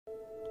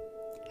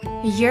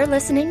You're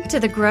listening to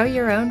the Grow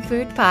Your Own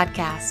Food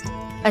podcast,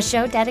 a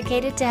show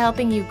dedicated to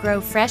helping you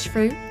grow fresh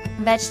fruit,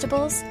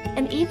 vegetables,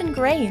 and even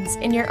grains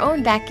in your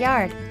own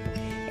backyard.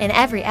 In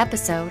every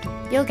episode,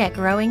 you'll get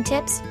growing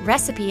tips,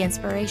 recipe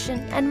inspiration,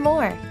 and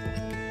more.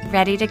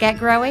 Ready to get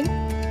growing?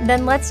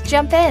 Then let's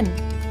jump in.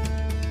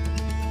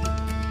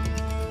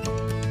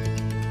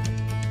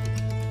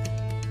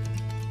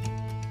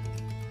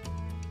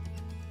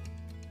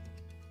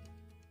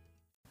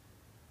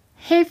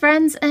 Hey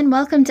friends, and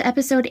welcome to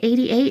episode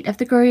 88 of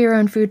the Grow Your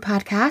Own Food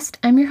podcast.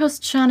 I'm your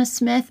host, Shauna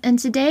Smith, and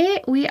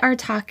today we are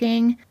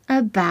talking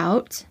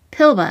about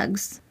pill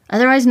bugs,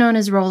 otherwise known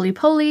as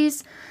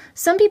roly-polies.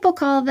 Some people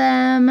call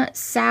them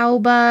sow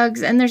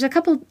bugs, and there's a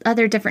couple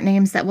other different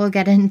names that we'll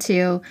get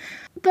into.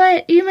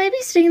 But you might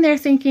be sitting there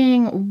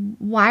thinking,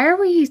 why are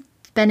we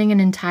spending an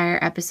entire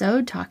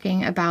episode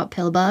talking about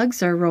pill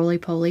bugs or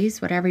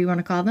roly-polies, whatever you want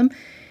to call them?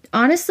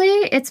 Honestly,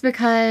 it's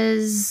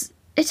because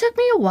it took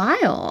me a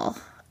while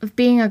of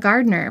being a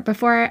gardener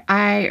before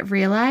I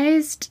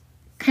realized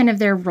kind of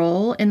their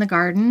role in the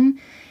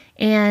garden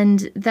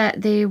and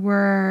that they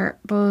were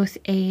both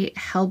a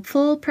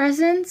helpful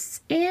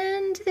presence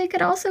and they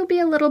could also be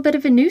a little bit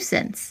of a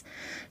nuisance.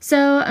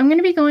 So I'm going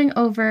to be going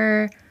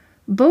over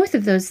both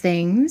of those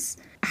things,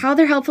 how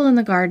they're helpful in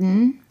the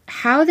garden,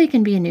 how they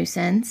can be a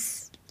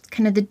nuisance,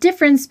 kind of the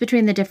difference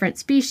between the different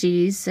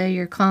species, so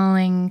you're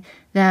calling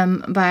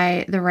them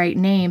by the right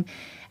name,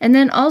 and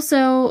then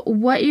also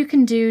what you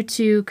can do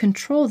to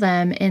control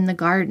them in the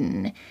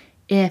garden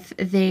if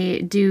they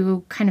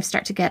do kind of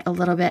start to get a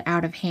little bit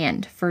out of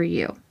hand for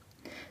you.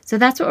 So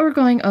that's what we're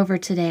going over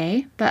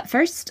today. But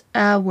first,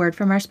 a word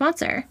from our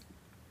sponsor.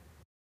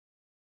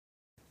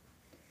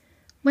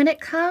 When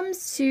it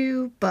comes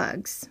to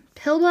bugs,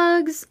 pill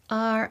bugs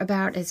are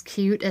about as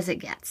cute as it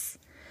gets.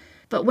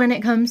 But when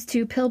it comes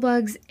to pill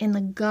bugs in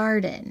the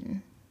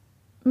garden,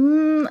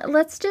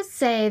 let's just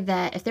say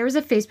that if there was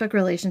a Facebook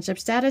relationship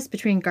status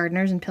between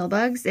gardeners and pill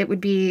bugs,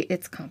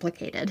 it's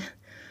complicated.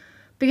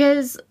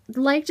 Because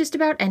like just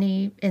about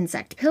any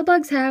insect, pill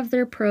bugs have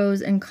their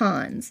pros and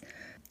cons.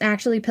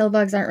 Actually, pill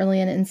bugs aren't really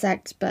an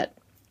insect, but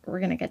we're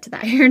going to get to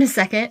that here in a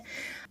second.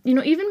 You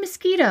know, even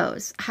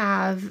mosquitoes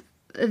have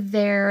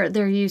their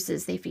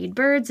uses. They feed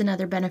birds and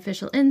other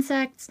beneficial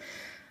insects.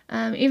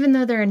 Even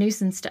though they're a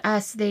nuisance to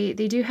us, they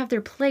do have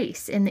their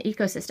place in the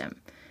ecosystem.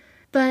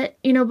 But,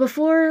 you know,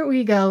 before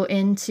we go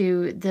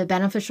into the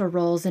beneficial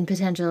roles and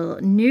potential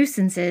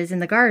nuisances in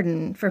the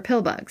garden for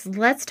pill bugs,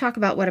 let's talk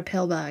about what a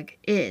pill bug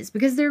is,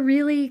 because they're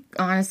really,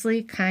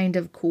 honestly, kind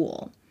of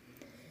cool.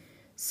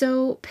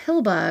 So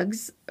pill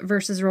bugs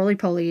versus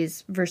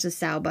roly-polies versus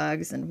sow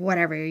bugs and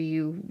whatever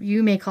you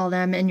may call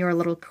them in your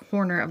little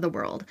corner of the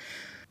world.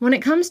 When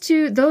it comes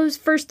to those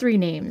first three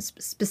names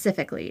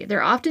specifically,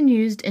 they're often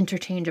used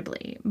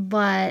interchangeably,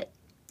 but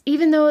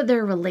even though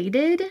they're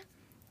related,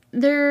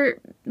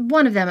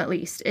 one of them at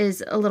least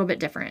is a little bit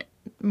different.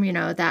 You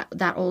know,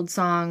 that old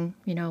song,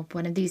 you know,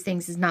 one of these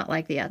things is not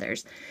like the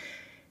others.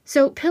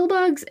 So pill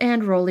bugs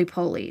and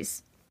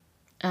roly-polies.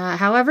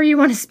 However you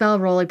want to spell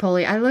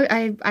roly-poly, I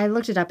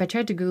looked it up. I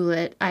tried to Google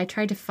it. I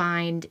tried to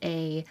find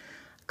a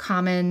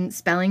common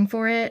spelling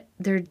for it.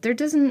 There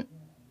doesn't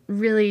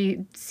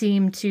really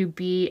seem to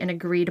be an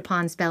agreed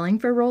upon spelling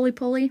for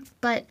roly-poly,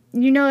 but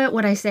you know it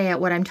when I say it,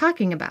 what I'm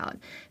talking about.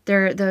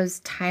 They're those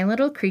tiny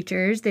little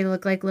creatures. They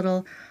look like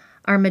little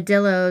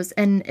armadillos,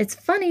 and it's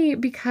funny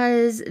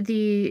because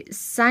the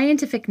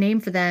scientific name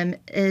for them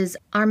is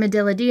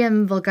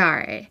Armadillidium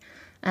vulgare.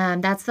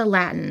 That's the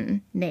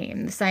Latin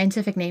name, the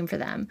scientific name for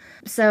them.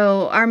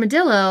 So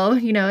armadillo,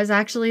 you know, is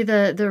actually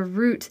the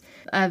root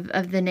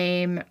of the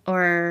name,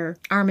 or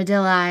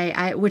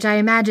armadilli, which I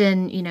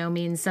imagine, you know,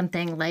 means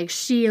something like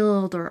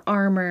shield or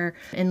armor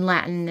in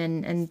Latin,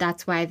 and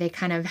that's why they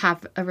kind of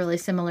have a really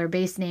similar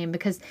base name,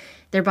 because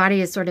their body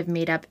is sort of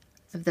made up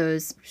of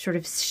those sort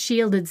of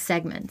shielded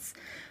segments.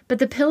 But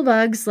the pill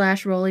bug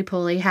 /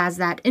 roly-poly has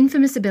that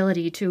infamous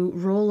ability to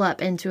roll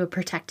up into a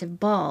protective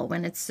ball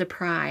when it's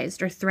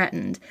surprised or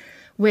threatened,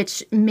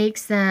 which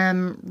makes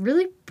them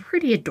really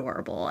pretty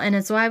adorable. And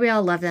it's why we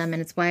all love them,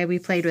 and it's why we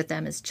played with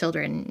them as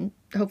children,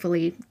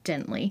 hopefully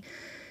gently.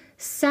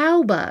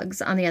 Sow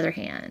bugs, on the other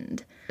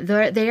hand,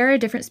 they are a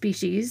different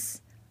species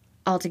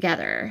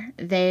altogether.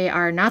 They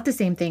are not the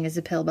same thing as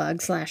a pill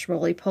bug /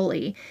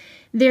 roly-poly.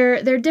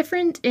 They're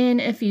different in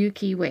a few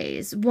key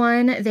ways.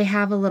 One, they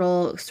have a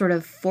little sort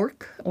of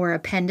fork or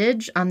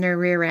appendage on their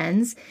rear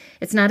ends.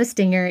 It's not a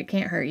stinger. It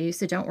can't hurt you,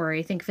 so don't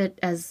worry. Think of it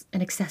as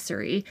an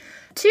accessory.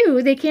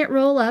 Two, they can't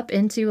roll up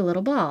into a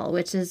little ball,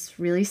 which is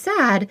really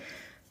sad.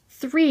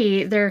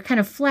 Three, they're kind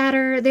of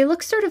flatter. They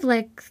look sort of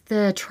like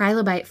the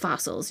trilobite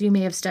fossils you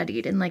may have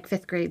studied in like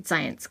 5th grade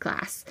science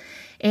class.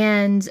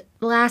 And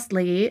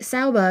lastly,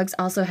 sow bugs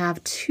also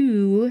have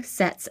 2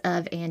 sets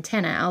of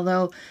antennae,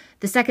 although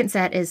the second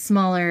set is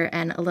smaller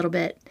and a little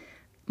bit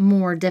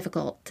more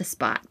difficult to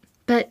spot.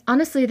 But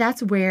honestly,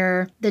 that's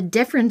where the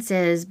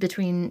differences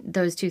between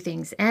those two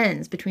things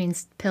ends, between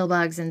pill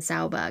bugs and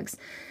sow bugs.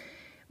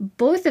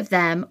 Both of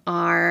them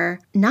are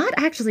not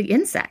actually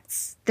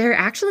insects. They're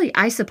actually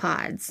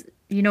isopods.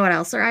 You know what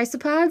else are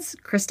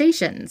isopods?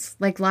 Crustaceans,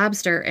 like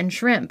lobster and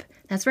shrimp.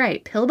 That's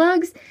right, pill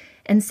bugs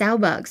and sow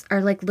bugs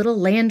are like little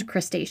land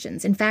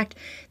crustaceans. In fact,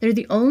 they're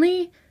the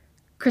only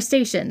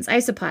crustaceans,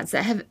 isopods,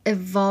 that have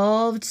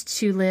evolved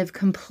to live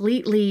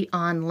completely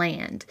on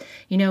land.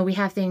 You know, we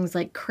have things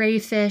like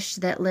crayfish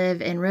that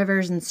live in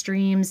rivers and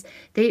streams.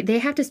 They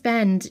have to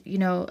spend, you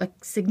know, a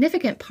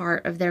significant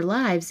part of their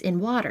lives in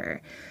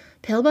water.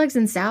 Pill bugs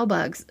and sow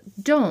bugs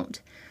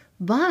don't.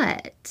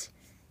 But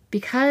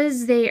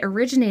because they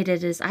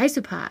originated as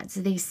isopods,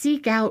 they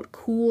seek out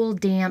cool,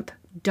 damp,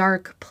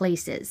 dark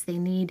places. They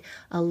need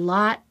a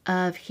lot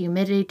of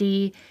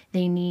humidity.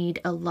 They need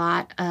a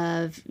lot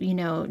of, you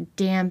know,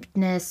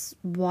 dampness,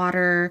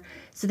 water,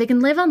 so they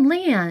can live on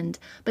land,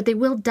 but they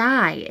will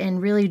die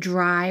in really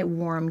dry,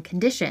 warm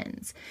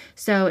conditions.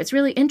 So it's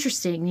really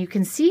interesting. You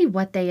can see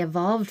what they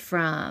evolved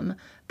from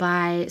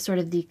by sort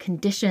of the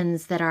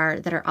conditions that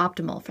are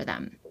optimal for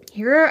them.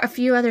 Here are a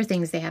few other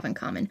things they have in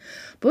common.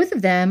 Both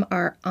of them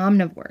are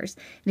omnivores.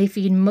 They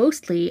feed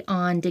mostly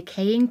on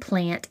decaying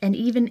plant and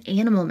even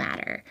animal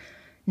matter.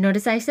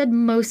 Notice I said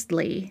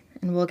mostly,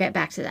 and we'll get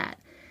back to that.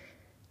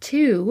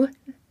 2,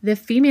 the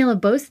female of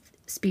both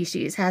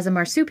species has a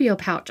marsupial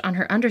pouch on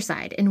her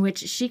underside in which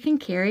she can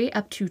carry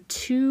up to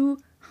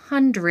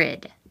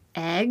 200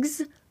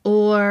 eggs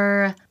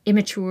or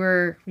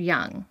immature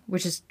young,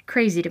 which is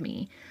crazy to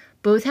me.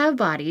 Both have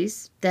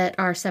bodies that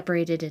are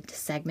separated into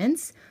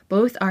segments.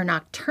 Both are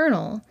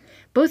nocturnal.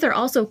 Both are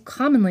also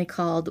commonly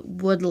called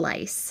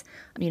woodlice.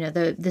 You know,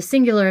 the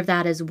singular of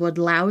that is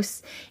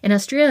woodlouse. In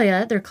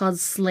Australia, they're called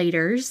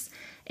slaters.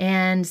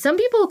 And some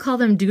people call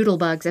them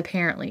doodlebugs,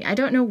 apparently. I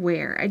don't know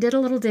where. I did a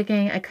little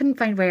digging. I couldn't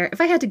find where. If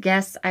I had to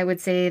guess, I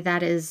would say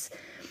that is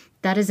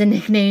a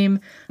nickname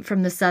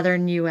from the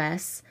southern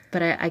U.S.,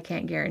 but I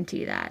can't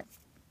guarantee that.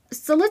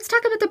 So let's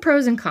talk about the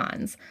pros and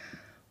cons.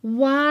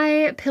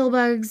 Why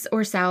pillbugs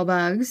or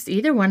sowbugs,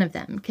 either one of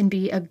them, can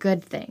be a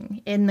good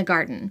thing in the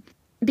garden.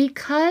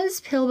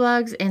 Because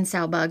pillbugs and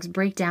sowbugs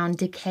break down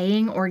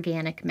decaying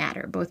organic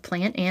matter, both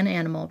plant and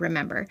animal,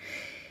 remember,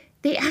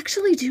 they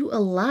actually do a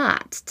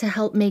lot to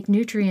help make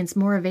nutrients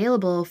more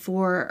available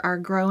for our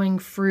growing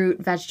fruit,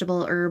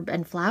 vegetable, herb,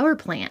 and flower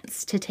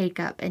plants to take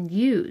up and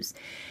use.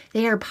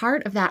 They are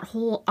part of that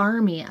whole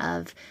army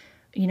of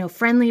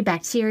friendly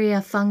bacteria,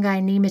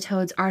 fungi,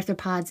 nematodes,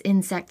 arthropods,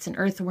 insects, and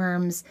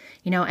earthworms,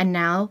 and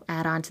now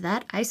add on to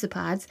that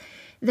isopods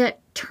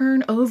that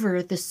turn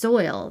over the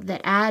soil,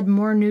 that add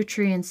more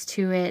nutrients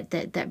to it,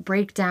 that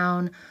break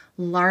down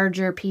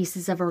larger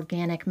pieces of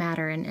organic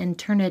matter and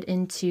turn it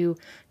into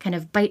kind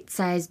of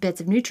bite-sized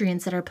bits of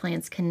nutrients that our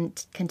plants can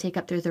take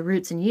up through the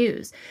roots and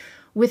use.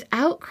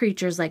 Without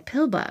creatures like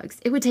pillbugs,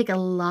 it would take a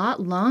lot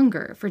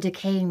longer for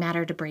decaying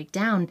matter to break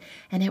down,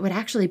 and it would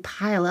actually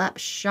pile up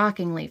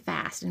shockingly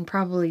fast and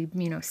probably,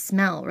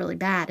 smell really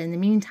bad in the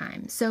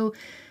meantime. So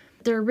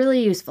they're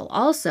really useful.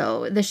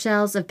 Also, the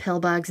shells of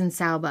pillbugs and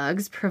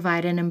sowbugs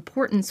provide an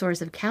important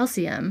source of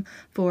calcium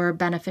for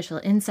beneficial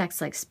insects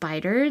like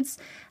spiders,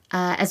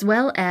 as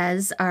well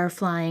as our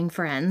flying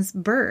friends,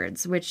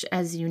 birds, which,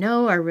 as you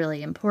know, are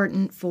really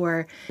important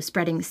for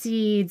spreading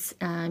seeds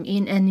and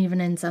even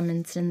in some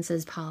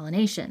instances,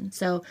 pollination.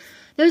 So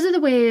those are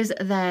the ways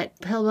that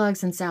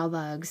pillbugs and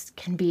sowbugs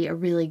can be a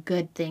really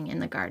good thing in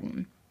the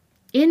garden.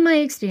 In my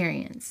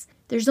experience,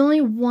 there's only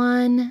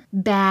one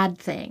bad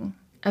thing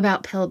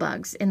about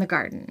pillbugs in the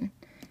garden.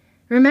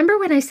 Remember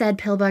when I said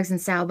pillbugs and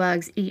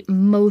sowbugs eat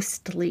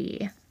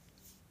mostly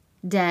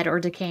dead or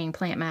decaying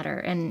plant matter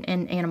and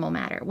animal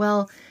matter?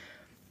 Well,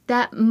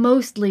 that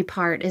mostly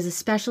part is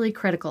especially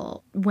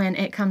critical when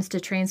it comes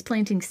to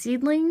transplanting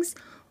seedlings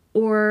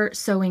or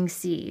sowing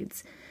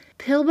seeds.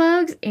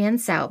 Pillbugs and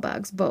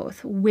sowbugs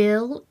both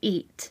will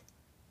eat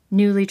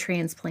newly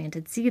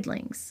transplanted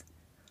seedlings.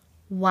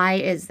 Why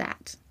is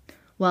that?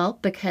 Well,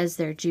 because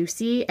they're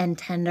juicy and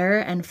tender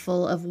and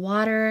full of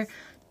water,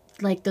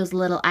 like those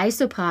little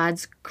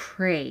isopods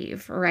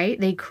crave, right?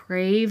 They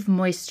crave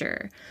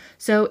moisture.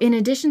 So in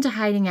addition to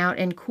hiding out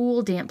in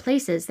cool, damp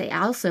places, they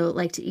also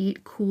like to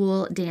eat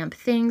cool, damp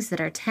things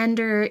that are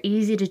tender,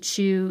 easy to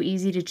chew,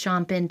 easy to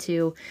chomp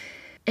into.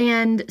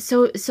 And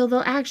so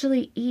they'll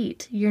actually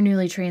eat your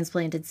newly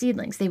transplanted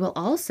seedlings. They will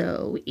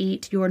also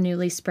eat your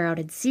newly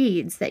sprouted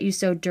seeds that you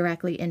sowed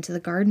directly into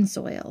the garden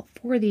soil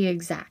for the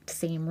exact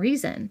same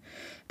reason,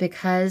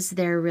 because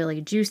they're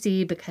really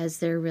juicy, because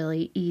they're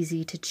really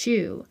easy to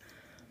chew.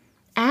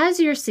 As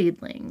your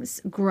seedlings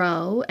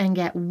grow and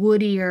get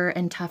woodier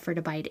and tougher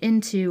to bite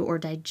into or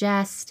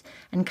digest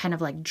and kind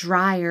of like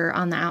drier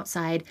on the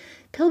outside,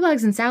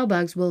 pillbugs and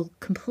sowbugs will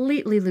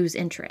completely lose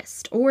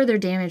interest, or their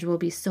damage will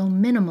be so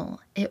minimal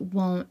it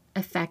won't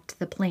affect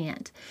the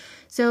plant.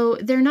 So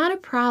they're not a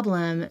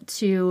problem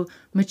to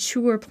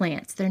mature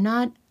plants. They're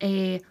not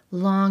a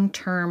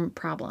long-term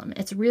problem.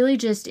 It's really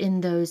just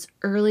in those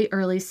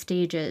early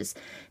stages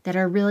that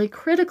are really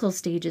critical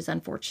stages,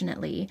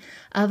 unfortunately,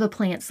 of a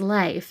plant's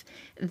life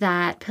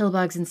that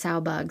pillbugs and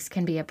sowbugs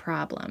can be a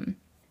problem.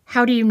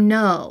 How do you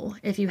know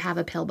if you have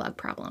a pillbug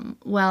problem?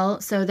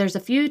 Well, so there's a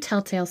few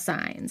telltale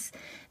signs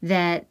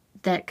that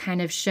that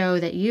kind of show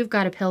that you've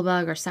got a pill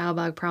bug or sow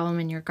bug problem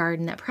in your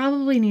garden that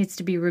probably needs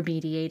to be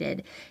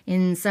remediated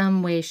in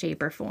some way,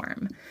 shape, or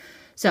form.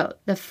 So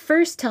the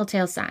first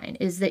telltale sign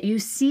is that you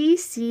see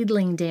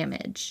seedling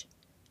damage,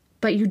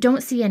 but you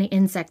don't see any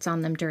insects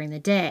on them during the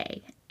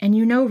day, and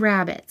you know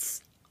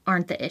rabbits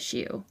aren't the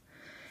issue.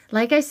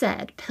 Like I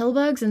said, pill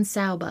bugs and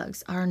sow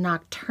bugs are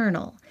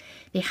nocturnal.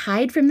 They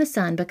hide from the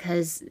sun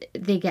because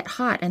they get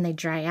hot and they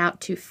dry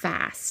out too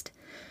fast.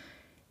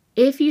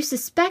 If you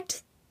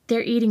suspect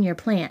they're eating your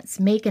plants,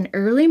 make an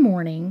early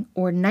morning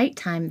or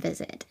nighttime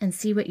visit and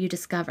see what you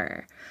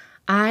discover.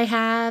 I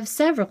have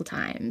several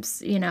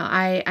times,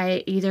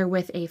 I either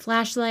with a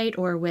flashlight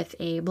or with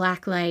a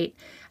black light,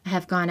 I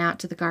have gone out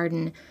to the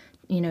garden,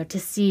 to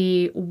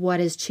see what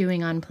is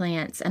chewing on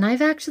plants. And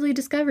I've actually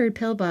discovered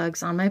pill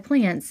bugs on my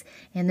plants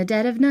in the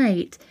dead of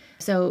night.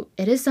 So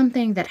it is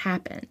something that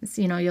happens.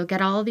 You'll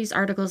get all these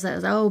articles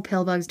that, oh,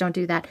 pill bugs don't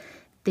do that.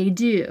 They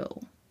do.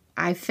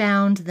 I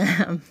found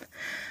them.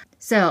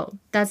 So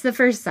that's the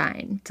first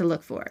sign to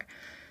look for.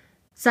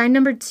 Sign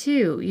number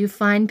 2, you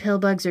find pill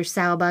bugs or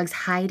sow bugs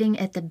hiding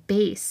at the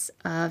base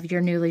of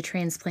your newly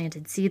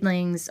transplanted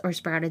seedlings or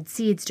sprouted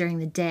seeds during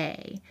the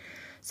day.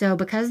 So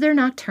because they're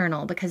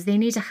nocturnal, because they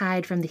need to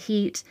hide from the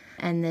heat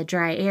and the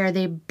dry air,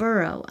 they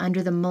burrow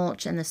under the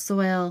mulch and the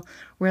soil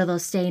where they'll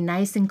stay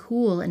nice and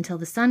cool until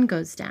the sun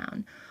goes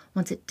down.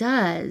 Once it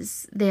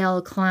does,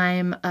 they'll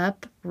climb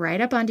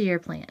right up onto your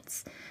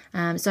plants.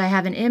 So I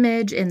have an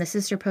image in the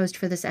sister post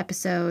for this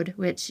episode,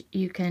 which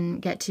you can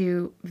get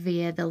to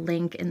via the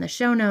link in the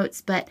show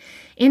notes. But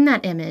in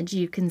that image,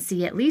 you can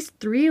see at least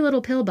 3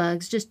 little pill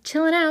bugs just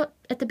chilling out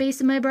at the base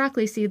of my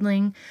broccoli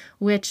seedling,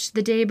 which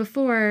the day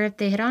before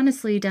they had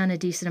honestly done a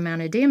decent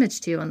amount of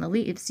damage to on the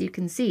leaves, you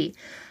can see.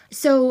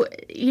 So,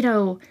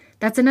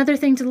 that's another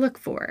thing to look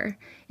for,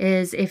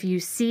 is if you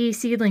see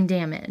seedling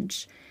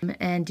damage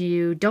and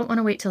you don't want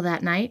to wait till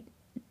that night,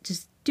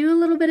 just do a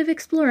little bit of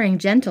exploring,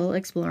 gentle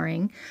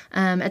exploring,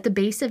 at the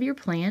base of your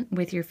plant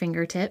with your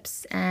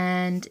fingertips.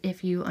 And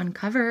if you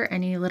uncover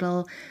any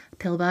little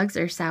pill bugs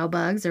or sow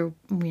bugs or,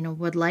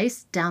 wood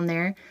lice down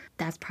there,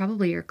 that's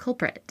probably your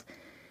culprit.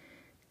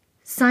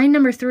 Sign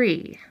number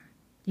 3,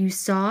 you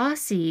saw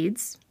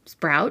seeds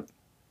sprout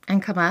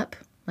and come up,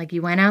 like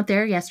you went out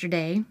there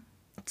yesterday,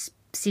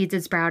 seeds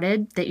had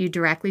sprouted that you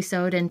directly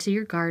sowed into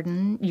your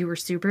garden. You were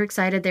super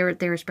excited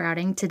they were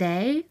sprouting.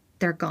 Today,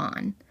 they're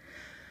gone.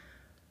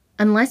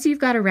 Unless you've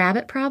got a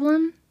rabbit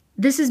problem,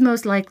 this is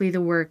most likely the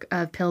work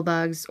of pill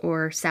bugs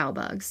or sow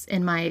bugs,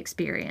 in my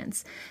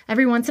experience.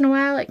 Every once in a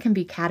while, it can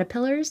be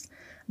caterpillars,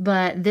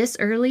 but this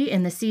early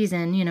in the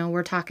season,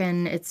 we're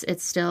talking it's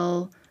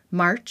still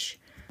March.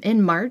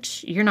 In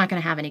March, you're not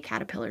going to have any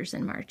caterpillars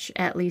in March,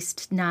 at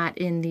least not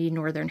in the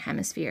northern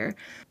hemisphere.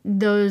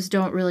 Those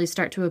don't really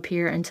start to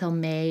appear until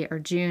May or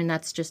June.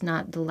 That's just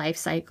not the life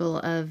cycle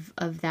of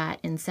that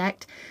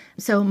insect.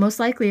 So most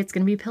likely it's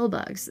going to be pill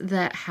bugs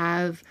that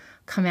have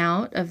come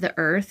out of the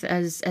earth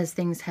as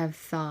things have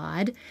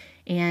thawed,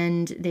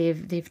 and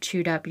they've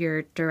chewed up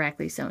your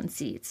directly sown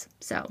seeds.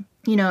 So,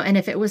 and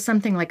if it was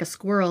something like a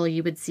squirrel,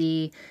 you would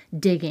see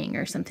digging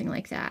or something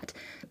like that.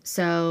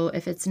 So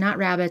if it's not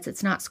rabbits,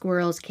 it's not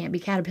squirrels, can't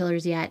be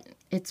caterpillars yet,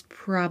 it's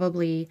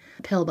probably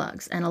pill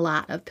bugs, and a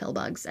lot of pill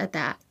bugs at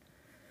that.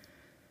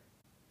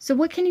 So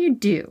what can you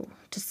do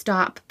to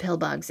stop pill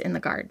bugs in the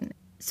garden?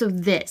 So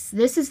this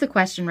is the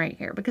question right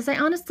here, because I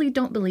honestly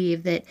don't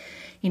believe that,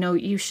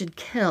 you should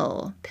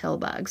kill pill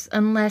bugs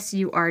unless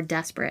you are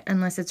desperate,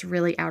 unless it's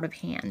really out of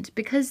hand,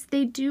 because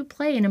they do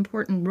play an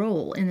important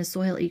role in the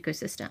soil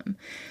ecosystem.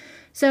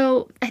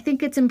 So I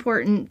think it's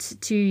important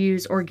to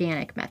use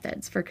organic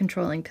methods for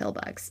controlling pill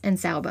bugs and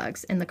sow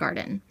bugs in the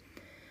garden.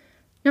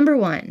 Number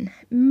 1,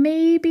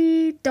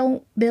 maybe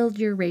don't build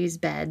your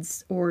raised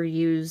beds or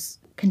use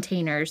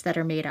containers that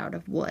are made out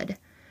of wood.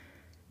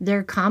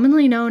 They're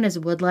commonly known as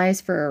wood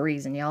lice for a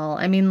reason, y'all.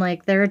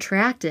 They're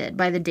attracted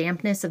by the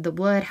dampness of the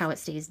wood, how it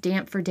stays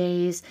damp for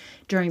days.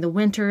 During the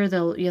winter,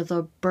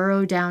 they'll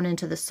burrow down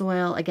into the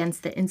soil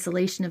against the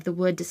insulation of the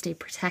wood to stay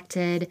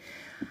protected.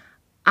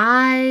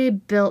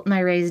 I built my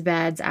raised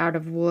beds out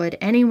of wood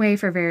anyway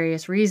for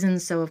various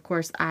reasons, so of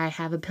course I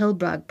have a pill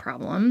bug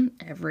problem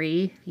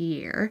every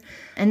year,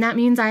 and that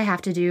means I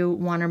have to do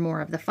one or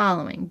more of the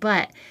following.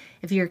 But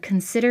if you're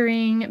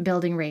considering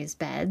building raised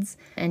beds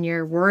and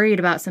you're worried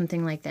about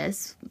something like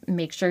this,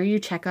 make sure you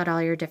check out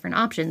all your different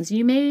options.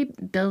 You may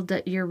build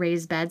your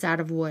raised beds out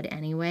of wood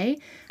anyway,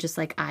 just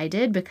like I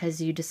did,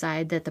 because you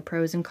decide that the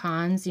pros and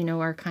cons,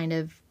 are kind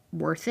of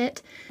worth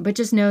it. But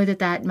just know that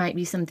that might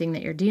be something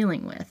that you're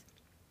dealing with.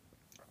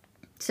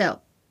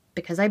 So,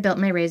 because I built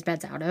my raised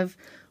beds out of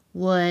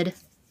wood,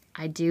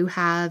 I do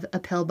have a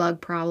pill bug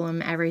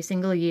problem every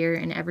single year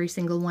in every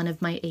single one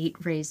of my 8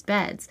 raised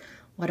beds.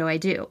 What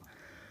do?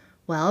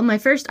 Well, my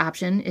first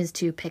option is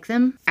to pick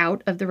them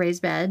out of the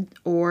raised bed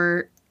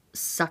or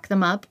suck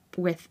them up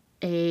with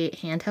a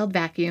handheld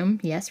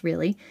vacuum, yes,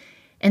 really,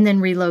 and then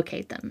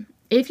relocate them.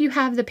 If you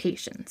have the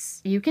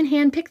patience, you can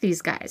hand pick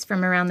these guys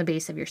from around the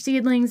base of your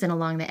seedlings and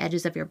along the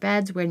edges of your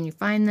beds when you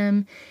find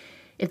them.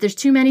 If there's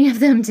too many of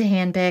them to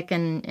handpick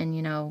and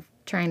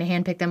trying to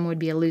handpick them would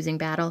be a losing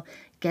battle,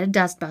 get a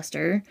dust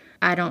buster.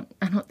 I don't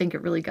think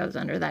it really goes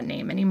under that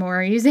name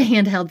anymore. Use a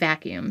handheld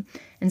vacuum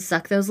and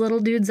suck those little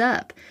dudes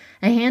up.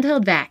 A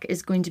handheld vac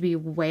is going to be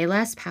way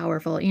less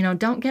powerful.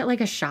 Don't get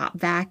like a shop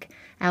vac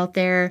out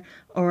there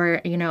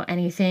or,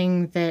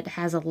 anything that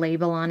has a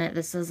label on it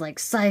that says like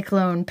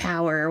cyclone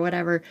power or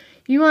whatever.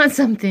 You want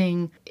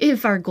something,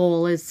 if our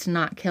goal is to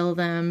not kill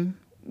them,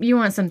 you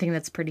want something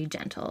that's pretty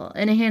gentle.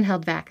 And a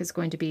handheld vac is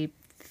going to be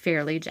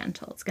fairly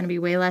gentle. It's going to be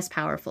way less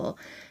powerful,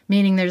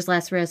 meaning there's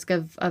less risk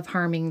of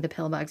harming the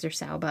pill bugs or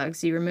sow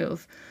bugs you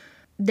remove.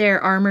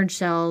 Their armored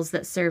shells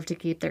that serve to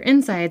keep their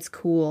insides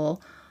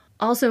cool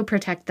also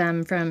protect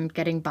them from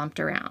getting bumped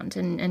around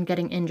and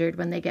getting injured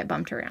when they get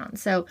bumped around.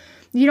 So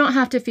you don't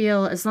have to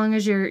feel, as long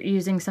as you're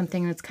using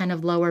something that's kind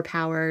of lower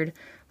powered,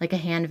 like a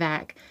hand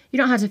vac, you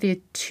don't have to feel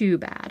too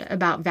bad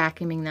about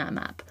vacuuming them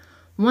up.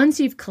 Once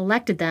you've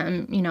collected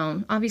them,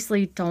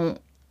 obviously don't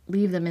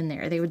leave them in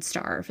there. They would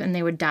starve and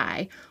they would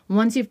die.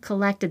 Once you've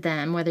collected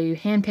them, whether you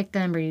handpick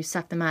them or you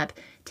suck them up,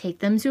 take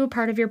them to a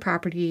part of your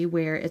property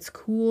where it's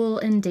cool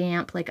and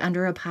damp, like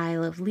under a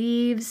pile of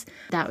leaves.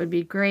 That would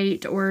be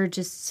great. Or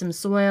just some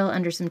soil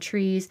under some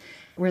trees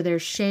where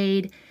there's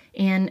shade,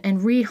 and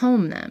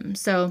rehome them.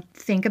 So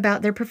think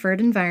about their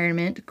preferred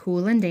environment,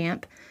 cool and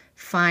damp.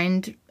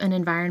 Find an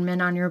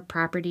environment on your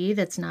property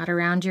that's not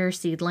around your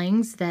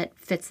seedlings that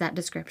fits that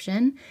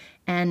description,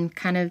 and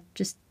kind of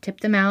just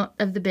tip them out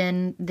of the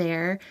bin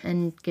there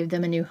and give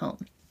them a new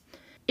home.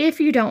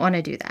 If you don't want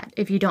to do that,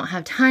 if you don't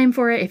have time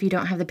for it, if you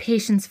don't have the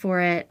patience for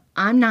it,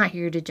 I'm not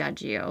here to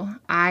judge you.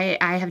 I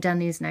have done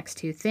these next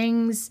two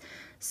things,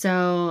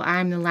 so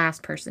I'm the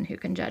last person who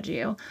can judge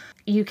you.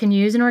 You can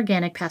use an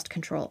organic pest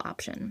control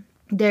option.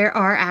 There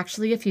are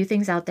actually a few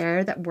things out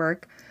there that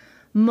work.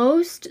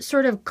 Most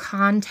sort of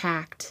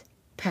contact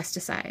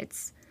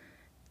pesticides,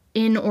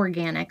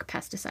 inorganic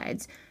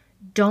pesticides,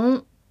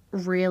 don't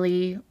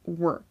really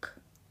work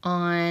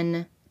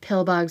on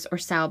pill bugs or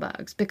sow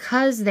bugs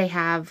because they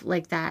have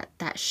like that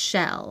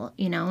shell,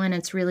 and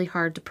it's really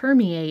hard to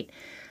permeate.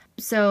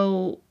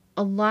 So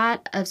a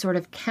lot of sort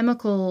of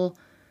chemical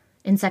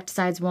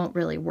insecticides won't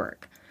really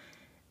work.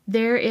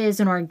 There is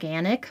an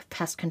organic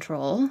pest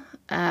control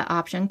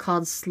option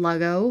called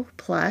Sluggo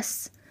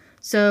Plus.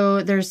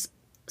 So there's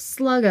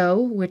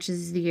Sluggo, which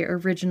is the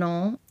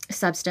original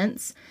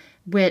substance,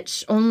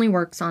 which only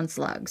works on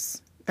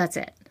slugs. That's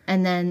it.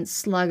 And then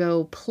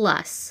Sluggo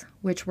Plus,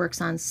 which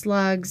works on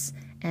slugs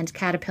and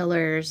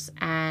caterpillars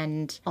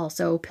and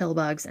also pill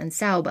bugs and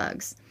sow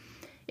bugs.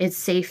 It's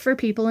safe for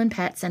people and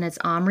pets, and it's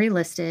OMRI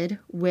listed,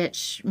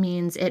 which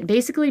means it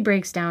basically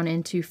breaks down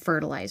into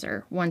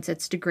fertilizer once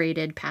it's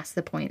degraded past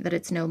the point that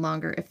it's no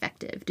longer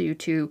effective due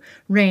to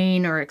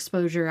rain or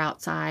exposure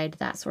outside,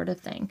 that sort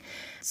of thing.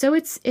 So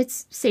it's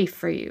safe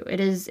for you. It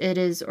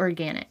is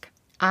organic.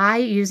 I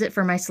use it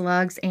for my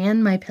slugs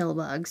and my pill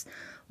bugs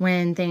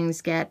when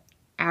things get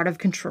out of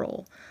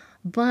control,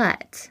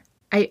 but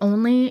I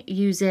only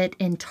use it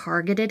in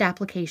targeted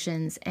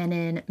applications and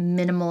in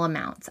minimal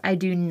amounts. I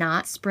do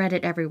not spread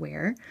it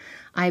everywhere.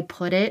 I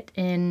put it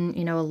in,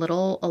 a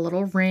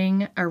little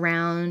ring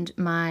around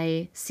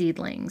my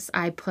seedlings.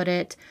 I put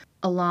it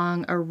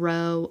along a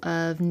row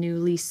of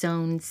newly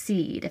sown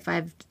seed. If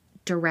I've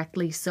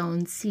directly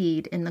sown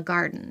seed in the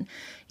garden,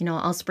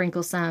 I'll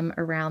sprinkle some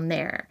around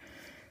there.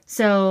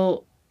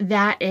 So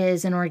that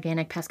is an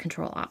organic pest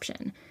control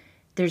option.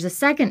 There's a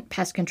second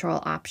pest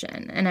control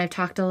option, and I've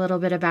talked a little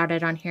bit about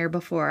it on here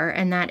before,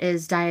 and that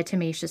is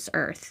diatomaceous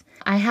earth.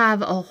 I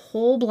have a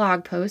whole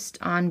blog post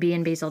on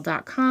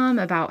beeandbasil.com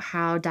about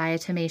how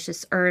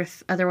diatomaceous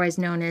earth, otherwise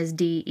known as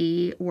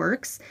DE,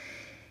 works.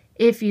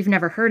 If you've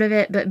never heard of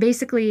it, but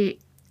basically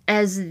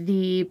as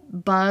the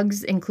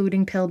bugs,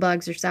 including pill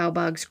bugs or sow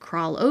bugs,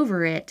 crawl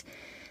over it,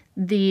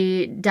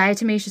 the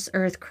diatomaceous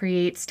earth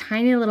creates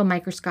tiny little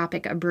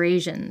microscopic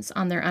abrasions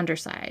on their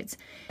undersides,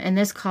 and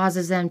this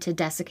causes them to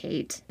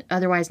desiccate,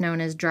 otherwise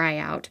known as dry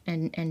out,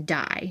 and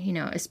die,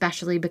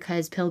 especially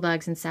because pill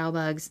bugs and sow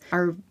bugs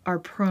are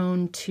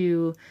prone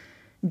to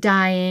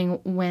dying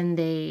when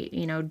they,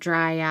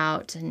 dry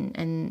out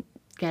and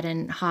get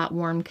in hot,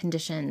 warm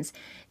conditions.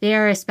 They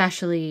are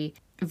especially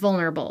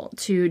vulnerable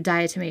to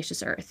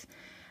diatomaceous earth.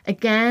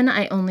 Again,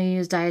 I only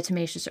use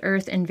diatomaceous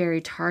earth in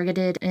very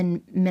targeted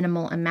and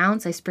minimal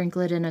amounts. I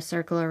sprinkle it in a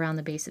circle around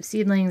the base of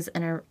seedlings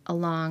and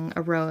along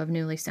a row of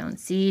newly sown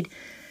seed.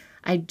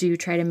 I do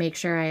try to make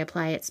sure I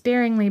apply it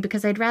sparingly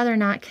because I'd rather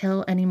not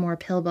kill any more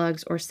pill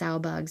bugs or sow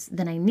bugs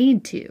than I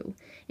need to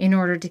in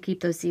order to keep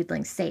those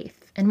seedlings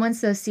safe. And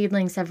once those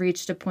seedlings have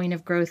reached a point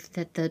of growth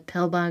that the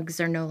pill bugs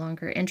are no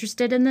longer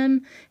interested in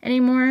them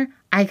anymore,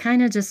 I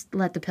kind of just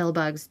let the pill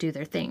bugs do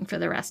their thing for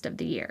the rest of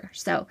the year.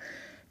 So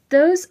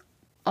those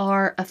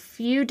are a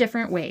few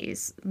different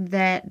ways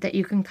that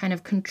you can kind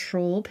of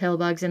control pill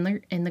bugs in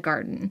the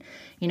garden.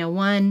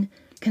 One,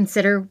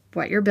 consider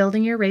what you're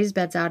building your raised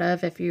beds out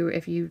of if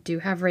you do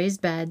have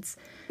raised beds.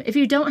 If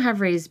you don't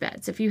have raised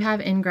beds, if you have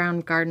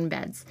in-ground garden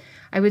beds,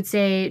 I would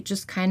say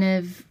just kind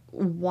of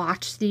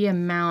watch the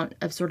amount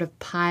of sort of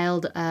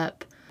piled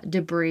up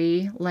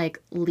debris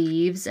like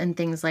leaves and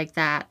things like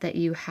that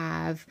you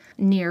have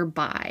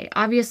nearby.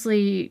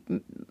 Obviously,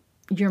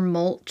 your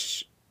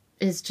mulch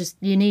is just,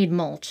 you need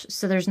mulch.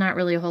 So there's not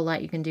really a whole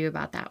lot you can do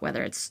about that,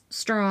 whether it's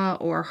straw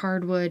or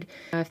hardwood.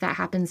 If that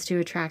happens to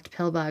attract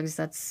pill bugs,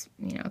 that's,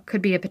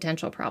 could be a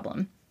potential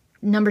problem.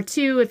 Number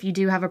 2, if you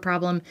do have a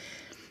problem,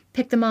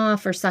 pick them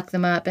off or suck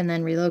them up and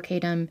then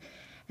relocate them.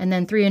 And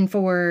then 3 and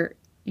 4,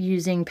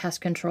 using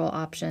pest control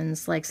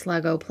options like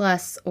Sluggo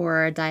Plus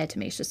or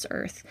diatomaceous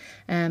earth.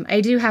 I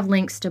do have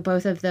links to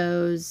both of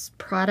those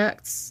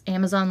products,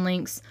 Amazon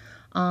links,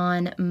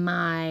 on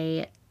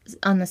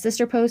the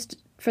sister post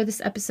for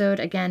this episode,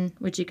 again,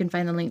 which you can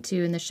find the link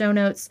to in the show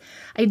notes.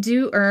 I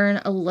do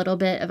earn a little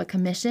bit of a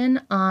commission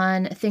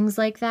on things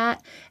like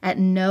that at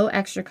no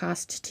extra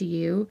cost to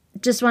you.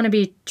 Just want to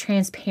be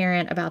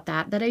transparent about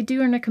that I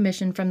do earn a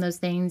commission from those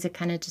things. It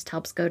kind of just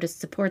helps go to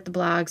support the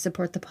blog,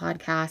 support the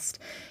podcast.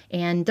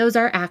 And those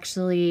are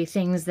actually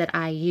things that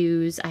I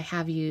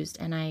have used,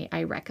 and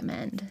I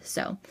recommend.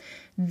 So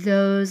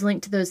those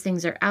link to those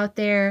things are out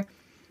there.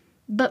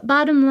 But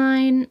bottom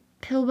line,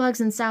 pill bugs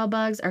and sow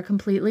bugs are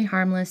completely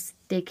harmless.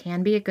 They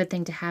can be a good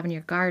thing to have in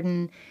your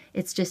garden.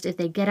 It's just if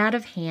they get out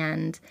of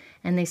hand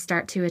and they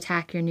start to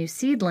attack your new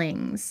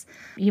seedlings,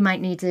 you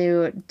might need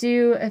to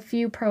do a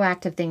few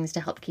proactive things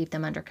to help keep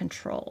them under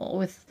control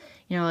with,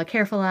 a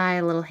careful eye,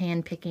 a little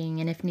hand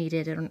picking, and if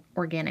needed, an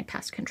organic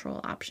pest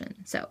control option.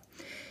 So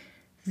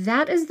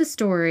that is the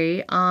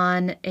story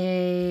on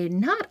a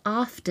not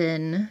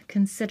often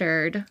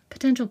considered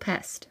potential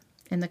pest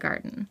in the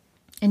garden.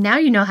 And now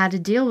you know how to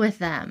deal with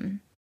them,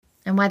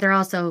 and why they're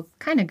also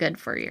kind of good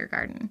for your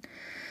garden.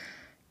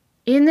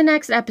 In the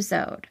next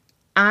episode,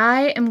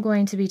 I am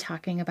going to be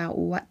talking about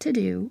what to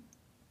do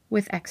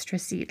with extra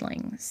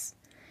seedlings.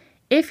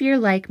 If you're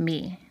like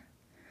me,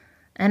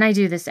 and I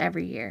do this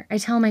every year, I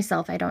tell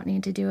myself I don't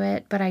need to do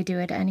it, but I do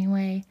it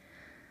anyway,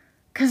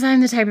 because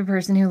I'm the type of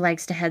person who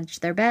likes to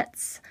hedge their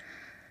bets.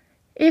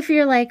 If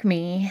you're like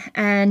me,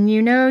 and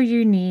you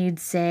need,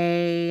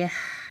 say,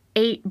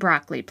 8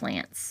 broccoli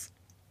plants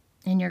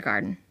in your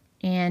garden,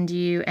 and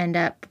you end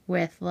up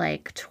with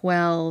like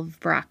 12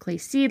 broccoli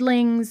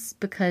seedlings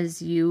because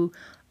you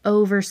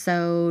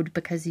oversowed,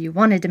 because you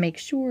wanted to make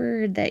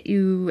sure that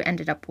you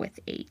ended up with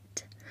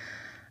 8.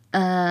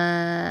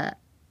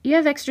 You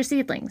have extra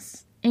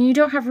seedlings, and you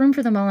don't have room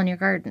for them all in your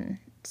garden.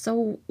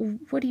 So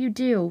what do you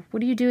do? What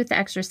do you do with the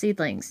extra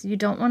seedlings? You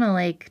don't want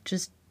to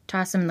just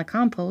toss them in the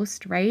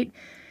compost, right?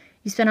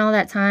 You spend all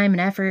that time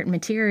and effort and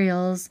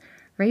materials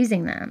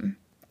raising them.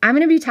 I'm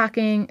going to be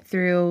talking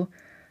through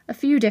a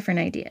few different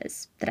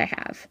ideas that I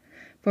have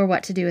for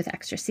what to do with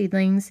extra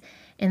seedlings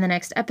in the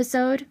next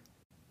episode.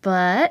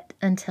 But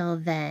until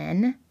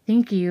then,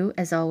 thank you,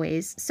 as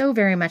always, so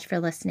very much for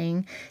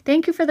listening.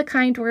 Thank you for the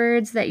kind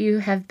words that you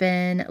have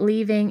been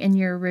leaving in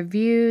your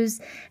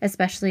reviews,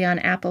 especially on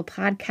Apple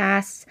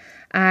Podcasts.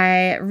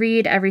 I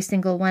read every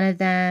single one of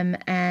them,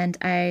 and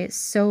I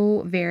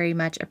so very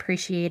much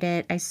appreciate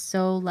it. I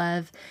so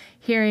love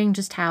hearing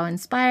just how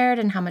inspired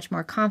and how much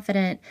more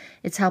confident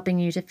it's helping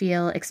you to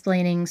feel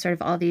explaining sort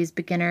of all these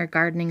beginner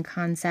gardening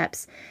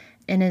concepts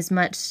in as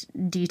much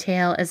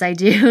detail as I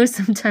do.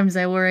 Sometimes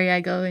I worry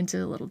I go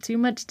into a little too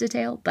much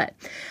detail, but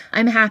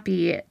I'm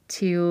happy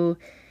to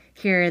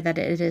hear that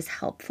it is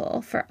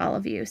helpful for all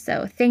of you.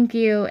 So thank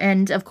you.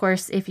 And of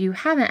course, if you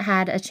haven't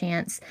had a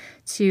chance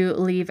to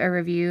leave a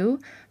review,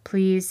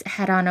 please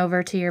head on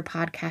over to your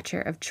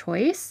podcatcher of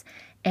choice.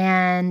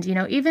 And,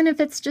 even if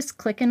it's just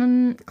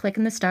clicking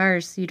the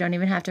stars, you don't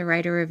even have to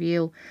write a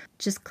review.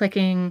 Just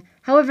clicking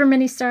however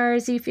many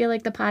stars you feel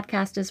like the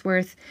podcast is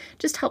worth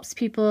just helps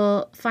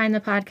people find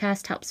the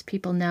podcast, helps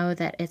people know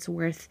that it's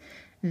worth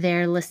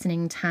their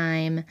listening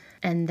time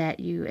and that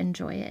you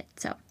enjoy it.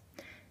 So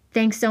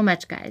thanks so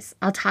much, guys.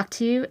 I'll talk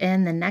to you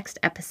in the next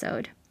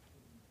episode.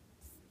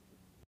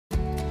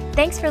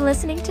 Thanks for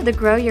listening to the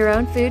Grow Your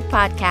Own Food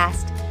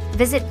podcast.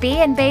 Visit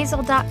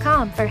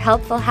beeandbasil.com for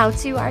helpful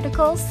how-to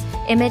articles,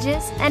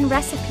 images, and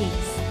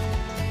recipes.